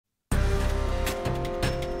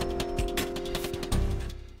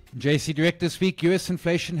JC Direct this week, US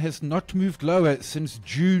inflation has not moved lower since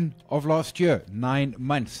June of last year, 9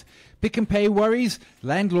 months. Pick and pay worries,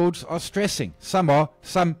 landlords are stressing. Some are,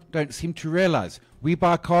 some don't seem to realize. We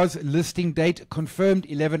Buy Cars listing date confirmed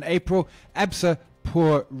 11 April, ABSA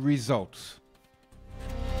poor results.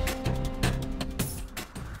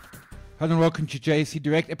 Hello and welcome to JC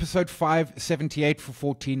Direct, episode 578 for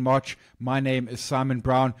 14 March. My name is Simon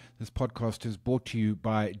Brown. This podcast is brought to you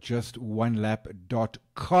by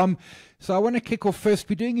justonelap.com. So I want to kick off first.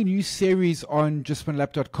 We're doing a new series on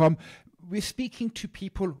justonelap.com. We're speaking to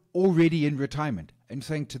people already in retirement and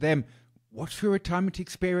saying to them, what's your retirement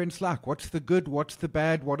experience like? What's the good? What's the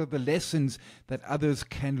bad? What are the lessons that others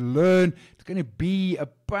can learn? It's going to be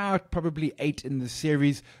about probably 8 in the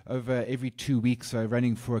series over every 2 weeks, so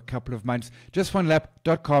running for a couple of months.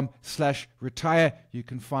 justonelap.com/retire. You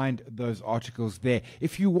can find those articles there.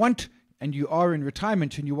 If you want and you are in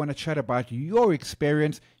retirement and you want to chat about your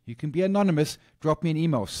experience, you can be anonymous. Drop me an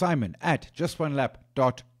email,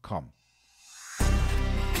 simon@justonelap.com.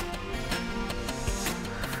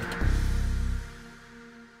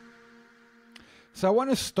 So I want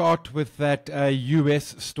to start with that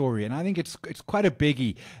US story, and I think it's quite a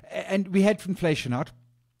biggie. And we had inflation out,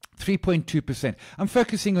 3.2%. I'm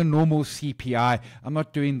focusing on normal CPI. I'm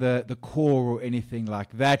not doing the core or anything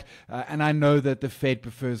like that. And I know that the Fed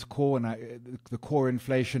prefers core and the core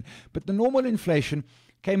inflation, but the normal inflation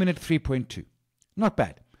came in at 3.2. Not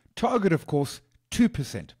bad. Target, of course,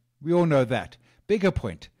 2%. We all know that. Bigger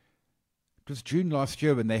point. It was June last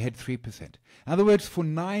year when they had 3%. In other words, for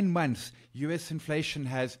 9 months, US inflation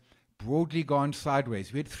has broadly gone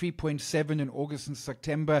sideways. We had 3.7 in August and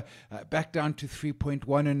September, back down to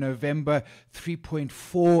 3.1 in November,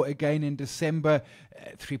 3.4 again in December,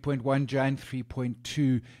 3.1 Jan,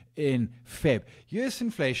 3.2 in Feb. US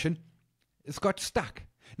inflation has got stuck.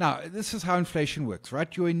 Now, this is how inflation works,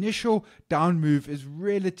 right? Your initial down move is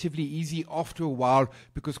relatively easy after a while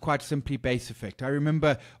because quite simply base effect. I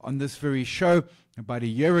remember on this very show about a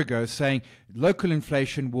year ago saying local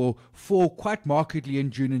inflation will fall quite markedly in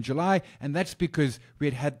June and July, and that's because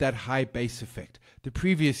we had that high base effect. The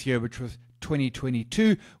previous year, which was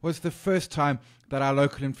 2022, was the first time that our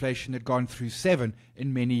local inflation had gone through 7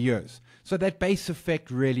 in many years. So that base effect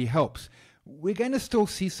really helps. We're going to still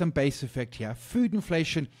see some base effect here. Food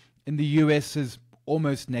inflation in the US is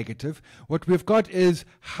almost negative. What we've got is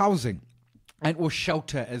housing, or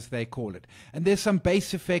shelter as they call it. And there's some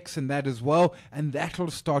base effects in that as well, and that'll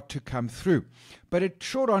start to come through. But a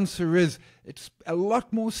short answer is it's a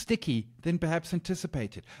lot more sticky than perhaps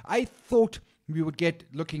anticipated. I thought we would get,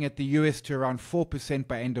 looking at the US, to around 4%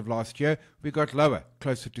 by end of last year. We got lower,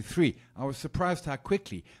 closer to 3%. I was surprised how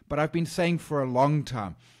quickly, but I've been saying for a long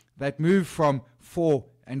time, that move from 4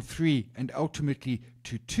 and 3 and ultimately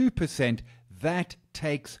to 2%, that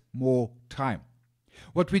takes more time.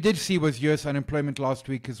 What we did see was US unemployment last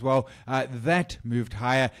week as well. That moved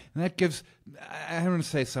higher, and that gives, I don't want to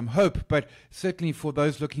say some hope, but certainly for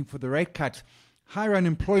those looking for the rate cuts, higher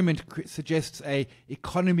unemployment suggests a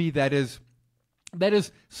economy that is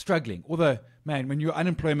struggling. Although, man, when your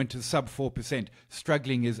unemployment is sub 4%,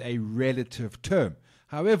 struggling is a relative term.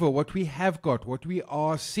 However, what we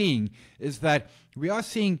are seeing is that we are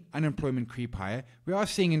seeing unemployment creep higher. We are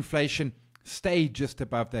seeing inflation stay just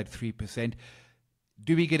above that 3%.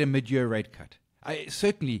 Do we get a mid-year rate cut?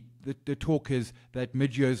 Certainly, the talk is that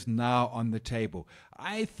mid-year is now on the table.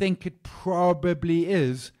 I think it probably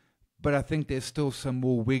is, but I think there's still some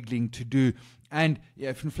more wiggling to do. And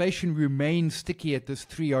if inflation remains sticky at this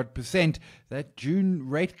 3-odd%, that June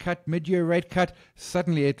rate cut, mid-year rate cut,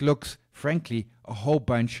 suddenly it looks, frankly, a whole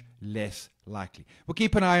bunch less likely. We'll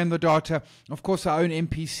keep an eye on the data. Of course, our own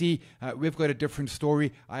MPC, we've got a different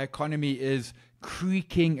story. Our economy is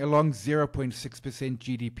creaking along 0.6%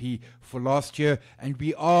 GDP for last year, and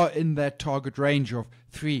we are in that target range of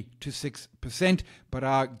 3 to 6%, but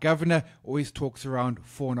our governor always talks around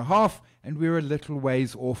 4.5%, and we're a little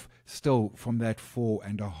ways off still from that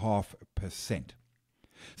 4.5%.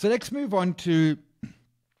 So let's move on to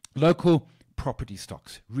local property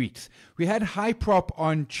stocks, REITs. We had Hyprop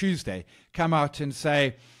on Tuesday come out and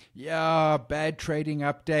say, yeah, bad trading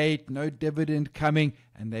update, no dividend coming,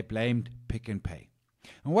 and they blamed Pick and Pay.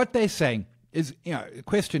 And what they're saying is, the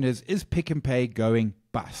question is Pick and Pay going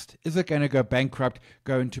bust? Is it going to go bankrupt,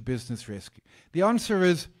 go into business rescue? The answer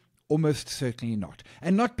is almost certainly not.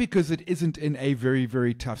 And not because it isn't in a very,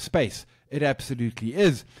 very tough space. It absolutely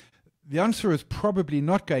is. The answer is probably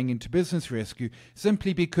not going into business rescue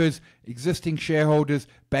simply because existing shareholders,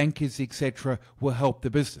 bankers, etc. will help the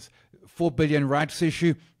business. 4 billion rights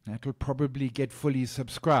issue, that will probably get fully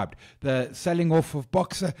subscribed. The selling off of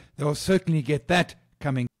Boxer, they'll certainly get that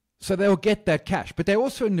coming. So they'll get that cash. But they're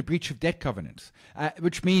also in the breach of debt covenants,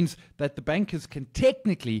 which means that the bankers can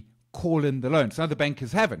technically call in the loans. Now, the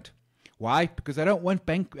bankers haven't. Why? Because they don't want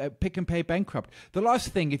Pick n Pay bankrupt. The last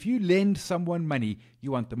thing, if you lend someone money,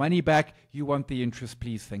 you want the money back, you want the interest,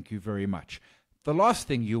 please, thank you very much. The last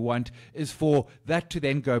thing you want is for that to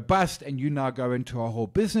then go bust and you now go into a whole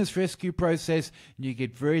business rescue process and you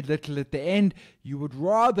get very little at the end. You would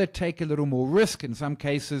rather take a little more risk. In some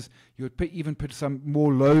cases, you would even put some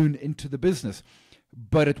more loan into the business.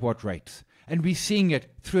 But at what rates? And we're seeing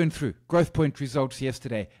it through and through. Growth Point results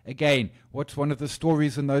yesterday. Again, what's one of the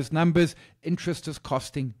stories in those numbers? Interest is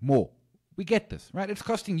costing more. We get this, right? It's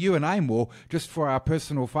costing you and I more just for our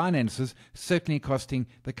personal finances, certainly costing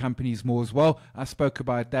the companies more as well. I spoke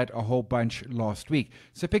about that a whole bunch last week.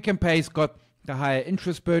 So Pick n Pay's got the higher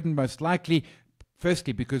interest burden, most likely,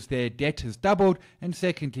 firstly because their debt has doubled, and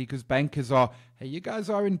secondly because bankers are, hey, you guys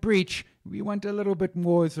are in breach. We want a little bit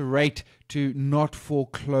more as a rate to not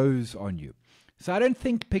foreclose on you. So I don't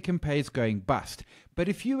think Pick n Pay is going bust. But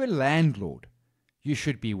if you're a landlord, you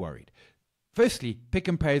should be worried. Firstly, Pick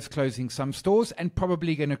n Pay is closing some stores and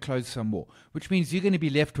probably going to close some more, which means you're going to be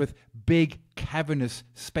left with big, cavernous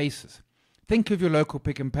spaces. Think of your local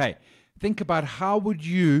Pick n Pay. Think about how would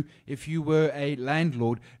you, if you were a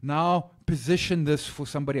landlord, now position this for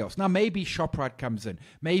somebody else. Now, maybe ShopRite comes in,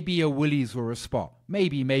 maybe a Woolies or a Spar,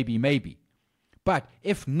 maybe. But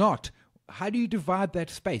if not, how do you divide that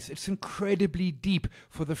space? It's incredibly deep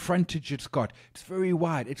for the frontage it's got. It's very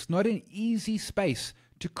wide. It's not an easy space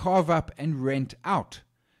to carve up and rent out.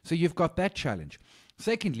 So you've got that challenge.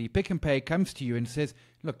 Secondly, Pick n Pay comes to you and says,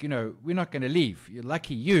 look, we're not going to leave. You're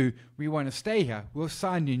lucky you. We want to stay here. We'll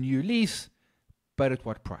sign a new lease, but at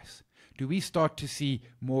what price? Do we start to see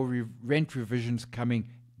more rent revisions coming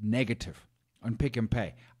negative on Pick n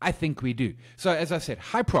Pay? I think we do. So as I said,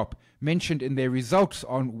 Hyprop mentioned in their results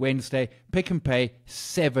on Wednesday, Pick n Pay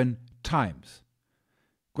 7 times.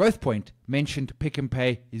 Growth Point mentioned Pick n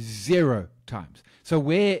Pay 0 times. So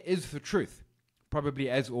where is the truth? Probably,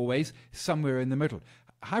 as always, somewhere in the middle.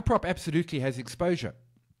 Hyprop absolutely has exposure,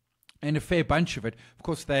 and a fair bunch of it. Of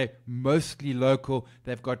course, they're mostly local.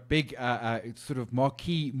 They've got big sort of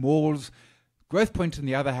marquee malls. Growth Point, on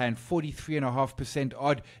the other hand, 43.5%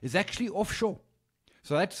 odd, is actually offshore.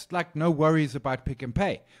 So that's like no worries about Pick n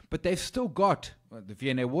Pay. But they've still got, the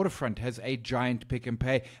V&A Waterfront has a giant Pick n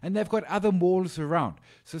Pay, and they've got other malls around.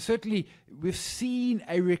 So certainly we've seen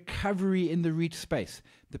a recovery in the REIT space.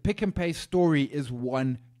 The Pick n Pay story is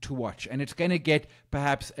one to watch, and it's going to get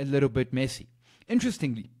perhaps a little bit messy.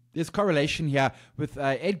 Interestingly, there's correlation here with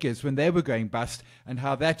Edgar's when they were going bust, and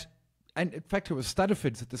how that, and in fact it was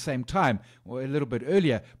Studderford's at the same time, or a little bit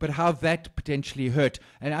earlier, but how that potentially hurt.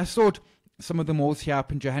 And I thought some of the malls here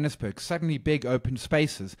up in Johannesburg, suddenly big open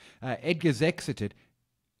spaces. Edgar's exited.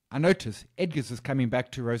 I notice Edgar's is coming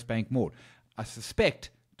back to Rosebank Mall. I suspect,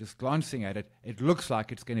 just glancing at it, it looks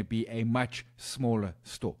like it's going to be a much smaller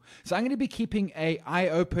store. So I'm going to be keeping an eye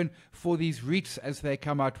open for these REITs as they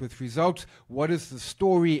come out with results. What is the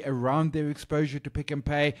story around their exposure to Pick n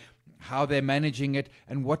Pay? How they're managing it,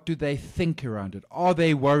 and what do they think around it? Are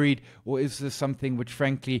they worried, or is this something which,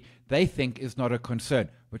 frankly, they think is not a concern,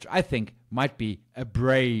 which I think might be a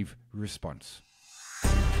brave response?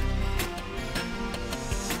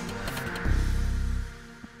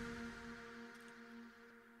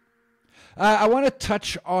 I want to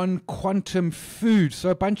touch on Quantum Foods. So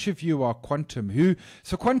a bunch of you are Quantum who?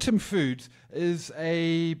 So Quantum Foods is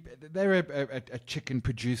they're a chicken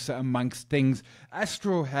producer amongst things.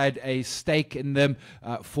 Astral had a stake in them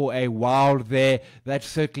for a while there. That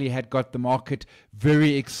certainly had got the market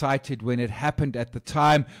very excited when it happened at the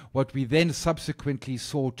time. What we then subsequently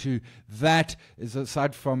saw to that is,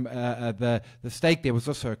 aside from the stake, there was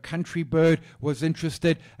also a Country Bird was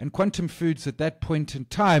interested, and Quantum Foods at that point in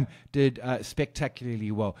time did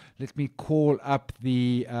spectacularly well. Let me call up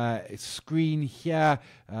the screen here.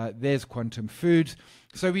 There's Quantum Foods.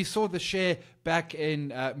 So we saw the share back in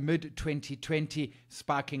mid-2020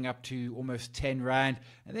 spiking up to almost 10 Rand,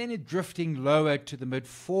 and then it drifting lower to the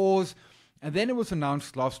mid-4s. And then it was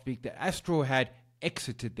announced last week that Astral had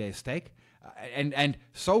exited their stake and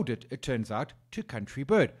sold it, it turns out, to Country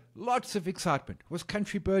Bird. Lots of excitement. Was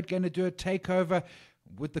Country Bird going to do a takeover?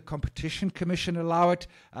 Would the Competition Commission allow it?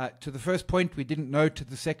 To the first point, we didn't know. To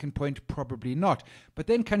the second point, probably not. But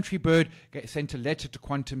then Country Bird sent a letter to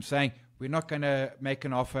Quantum saying, we're not going to make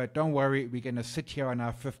an offer. Don't worry, we're going to sit here on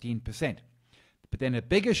our 15%. But then a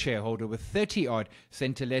bigger shareholder with 30-odd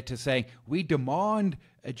sent a letter saying, we demand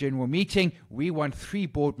a general meeting. We want 3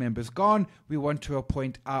 board members gone. We want to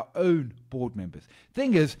appoint our own board members.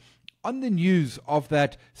 Thing is, on the news of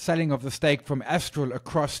that selling of the stake from Astral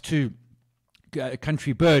across to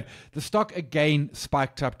Country Bird, the stock again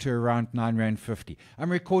spiked up to around R9.50.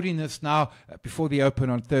 I'm recording this now before the open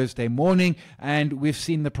on Thursday morning, and we've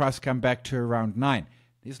seen the price come back to around 9.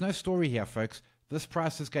 There's no story here, folks. This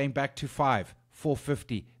price is going back to 5,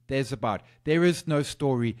 4.50. There is no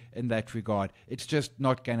story in that regard. It's just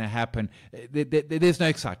not going to happen. There's no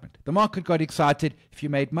excitement. The market got excited. If you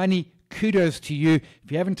made money, kudos to you.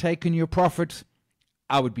 If you haven't taken your profits,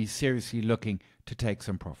 I would be seriously looking to take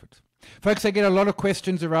some profits. Folks, I get a lot of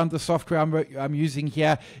questions around the software I'm using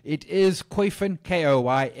here. It is Koyfin,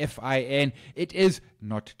 Koyfin. It is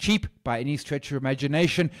not cheap by any stretch of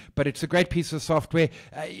imagination, but it's a great piece of software.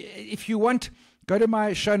 If you want, go to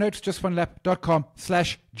my show notes,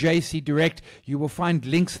 justonelap.com/JCDirect. You will find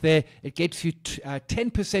links there. It gets you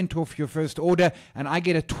 10% off your first order, and I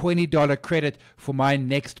get a $20 credit for my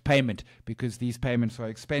next payment because these payments are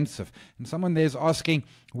expensive. And someone there's asking,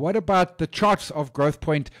 what about the charts of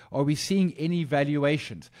GrowthPoint? Are we seeing any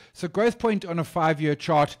valuations? So GrowthPoint on a 5-year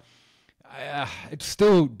chart, it's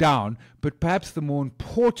still down, but perhaps the more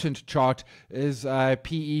important chart is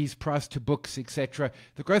PEs, price to books, etc.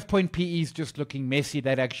 The GrowthPoint PE is just looking messy.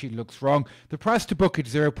 That actually looks wrong. The price to book at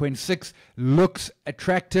 0.6 looks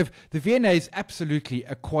attractive. The VNA is absolutely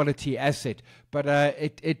a quality asset, but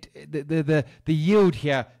the yield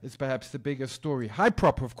here is perhaps the bigger story.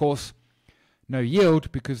 Hyprop, of course, no yield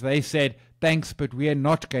because they said, thanks, but we are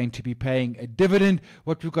not going to be paying a dividend.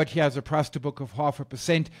 What we've got here is a price to book of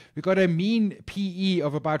 0.5%. We've got a mean PE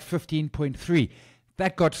of about 15.3.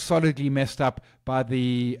 That got solidly messed up by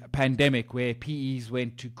the pandemic, where PEs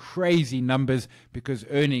went to crazy numbers because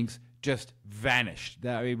earnings just vanished.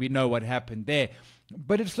 We know what happened there.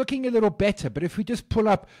 But it's looking a little better. But if we just pull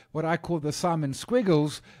up what I call the Simon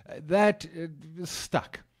Squiggles, that is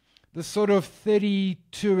stuck. The sort of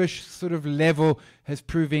 32-ish sort of level has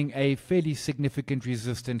proving a fairly significant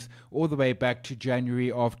resistance all the way back to January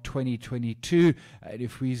of 2022. And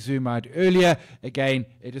if we zoom out earlier, again,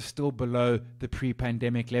 it is still below the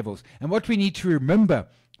pre-pandemic levels. And what we need to remember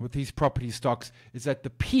with these property stocks is that the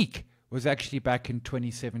peak was actually back in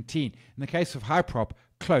 2017. In the case of Hyprop,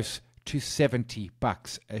 close to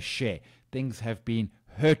 $70 a share. Things have been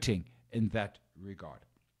hurting in that regard.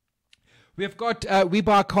 We've got We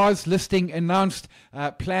Buy Cars listing announced,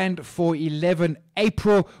 planned for 11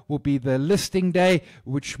 April will be the listing day,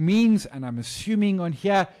 which means, and I'm assuming on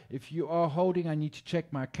here, if you are holding, I need to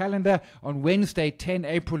check my calendar, on Wednesday, 10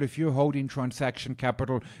 April, if you're holding transaction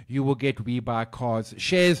capital, you will get We Buy Cars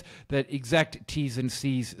shares. The exact T's and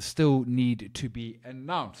C's still need to be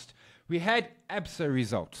announced. We had ABSA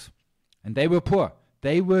results, and they were poor.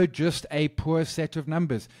 They were just a poor set of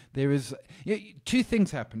numbers. There is two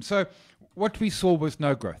things happened. So what we saw was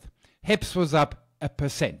no growth. HEPS was up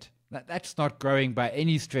 1%. That's not growing by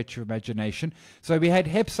any stretch of imagination. So we had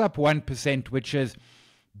HEPS up 1%, which is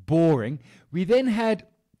boring. We then had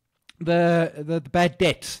the bad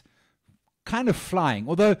debts kind of flying.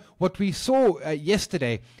 Although what we saw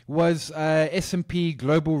yesterday was S&P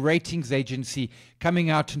Global Ratings Agency coming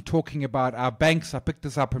out and talking about our banks. I picked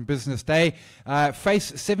this up on Business Day.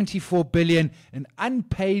 Face 74 billion in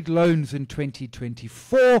unpaid loans in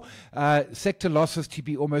 2024. Sector losses to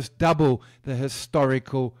be almost double the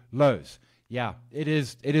historical lows. Yeah, it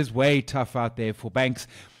is way tough out there for banks.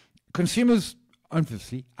 Consumers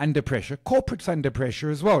obviously under pressure. Corporates under pressure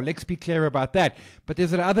as well. Let's be clear about that. But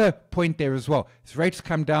there's another point there as well. As rates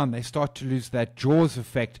come down, they start to lose that Jaws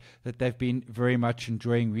effect that they've been very much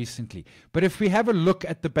enjoying recently. But if we have a look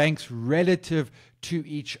at the banks relative to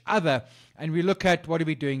each other, and we look at what are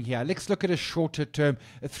we doing here? Let's look at a shorter term,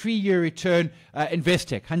 a 3-year return.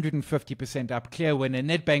 Investec, 150% up. Clearwinner,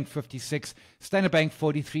 Nedbank, 56. Standard Bank,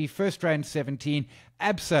 43. First Rand, 17.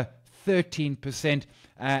 ABSA, 13%,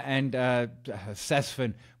 and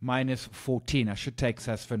Sasfin minus 14. I should take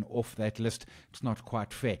Sasfin off that list. It's not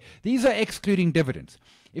quite fair. These are excluding dividends.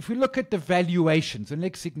 If we look at the valuations, and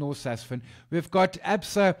let's ignore Sasfin, we've got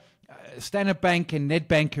ABSA, Standard Bank and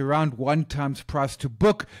Nedbank around 1 times price to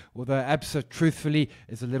book, although ABSA truthfully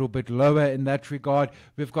is a little bit lower in that regard.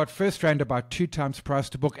 We've got First Rand about 2 times price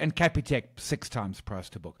to book, and Capitec 6 times price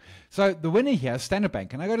to book. So the winner here is Standard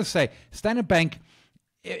Bank, and I got to say, Standard Bank,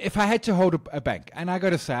 if I had to hold a bank, and I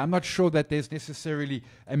got to say, I'm not sure that there's necessarily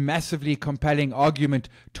a massively compelling argument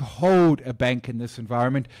to hold a bank in this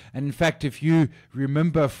environment. And in fact, if you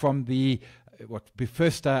remember from the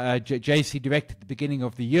first JC Direct at the beginning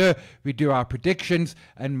of the year, we do our predictions,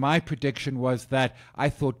 and my prediction was that I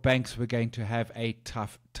thought banks were going to have a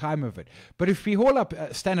tough time of it. But if we haul up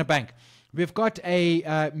Standard Bank, We've got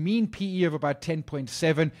a mean PE of about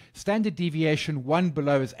 10.7, standard deviation 1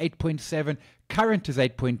 below is 8.7, current is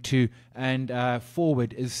 8.2, and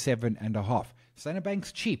forward is 7.5. Standard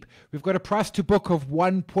Bank's cheap. We've got a price to book of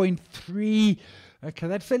 1.3. Okay,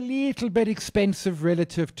 that's a little bit expensive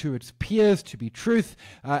relative to its peers, to be truth.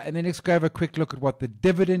 And then let's go have a quick look at what the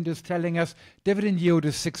dividend is telling us. Dividend yield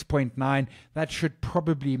is 6.9. That should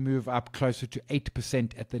probably move up closer to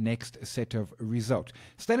 8% at the next set of results.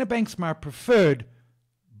 Standard Bank's my preferred,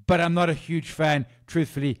 but I'm not a huge fan,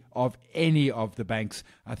 truthfully, of any of the banks.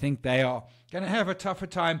 I think they are going to have a tougher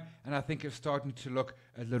time, and I think it's starting to look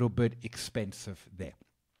a little bit expensive there.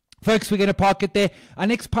 Folks, we're going to park it there. Our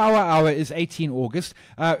next Power Hour is 18 August.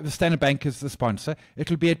 The Standard Bank is the sponsor.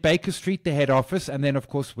 It'll be at Baker Street, the head office, and then, of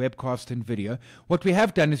course, webcast and video. What we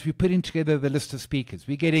have done is we're putting together the list of speakers.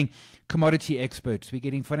 We're getting commodity experts. We're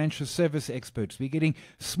getting financial service experts. We're getting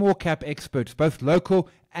small cap experts, both local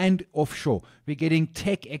and offshore. We're getting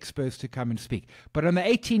tech experts to come and speak. But on the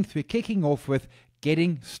 18th, we're kicking off with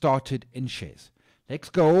getting started in shares. Let's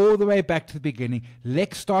go all the way back to the beginning.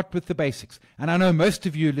 Let's start with the basics. And I know most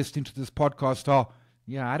of you listening to this podcast are,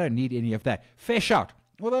 I don't need any of that. Fair shout.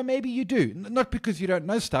 Although maybe you do. Not because you don't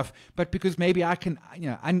know stuff, but because maybe I can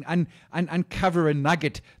uncover a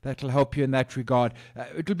nugget that will help you in that regard.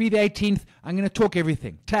 It'll be the 18th. I'm going to talk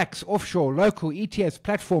everything. Tax, offshore, local, ETS,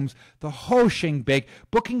 platforms, the whole shebang.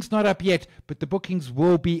 Booking's not up yet, but the bookings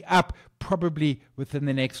will be up probably within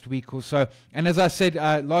the next week or so. And as I said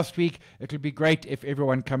last week, it'll be great if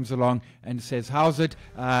everyone comes along and says, how's it?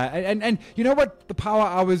 And you know what the Power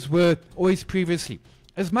Hours were always previously?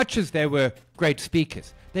 As much as they were great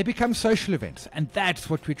speakers, they become social events, and that's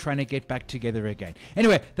what we're trying to get back together again.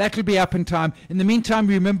 Anyway, that'll be up in time. In the meantime,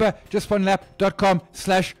 remember,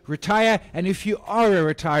 justonelap.com/retire, and if you are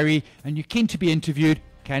a retiree and you're keen to be interviewed,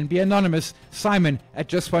 can be anonymous,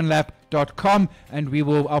 simon@justonelap.com,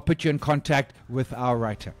 and I'll put you in contact with our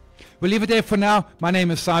writer. We'll leave it there for now. My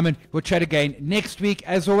name is Simon. We'll chat again next week.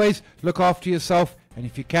 As always, look after yourself, and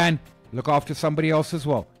if you can, look after somebody else as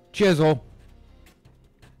well. Cheers all.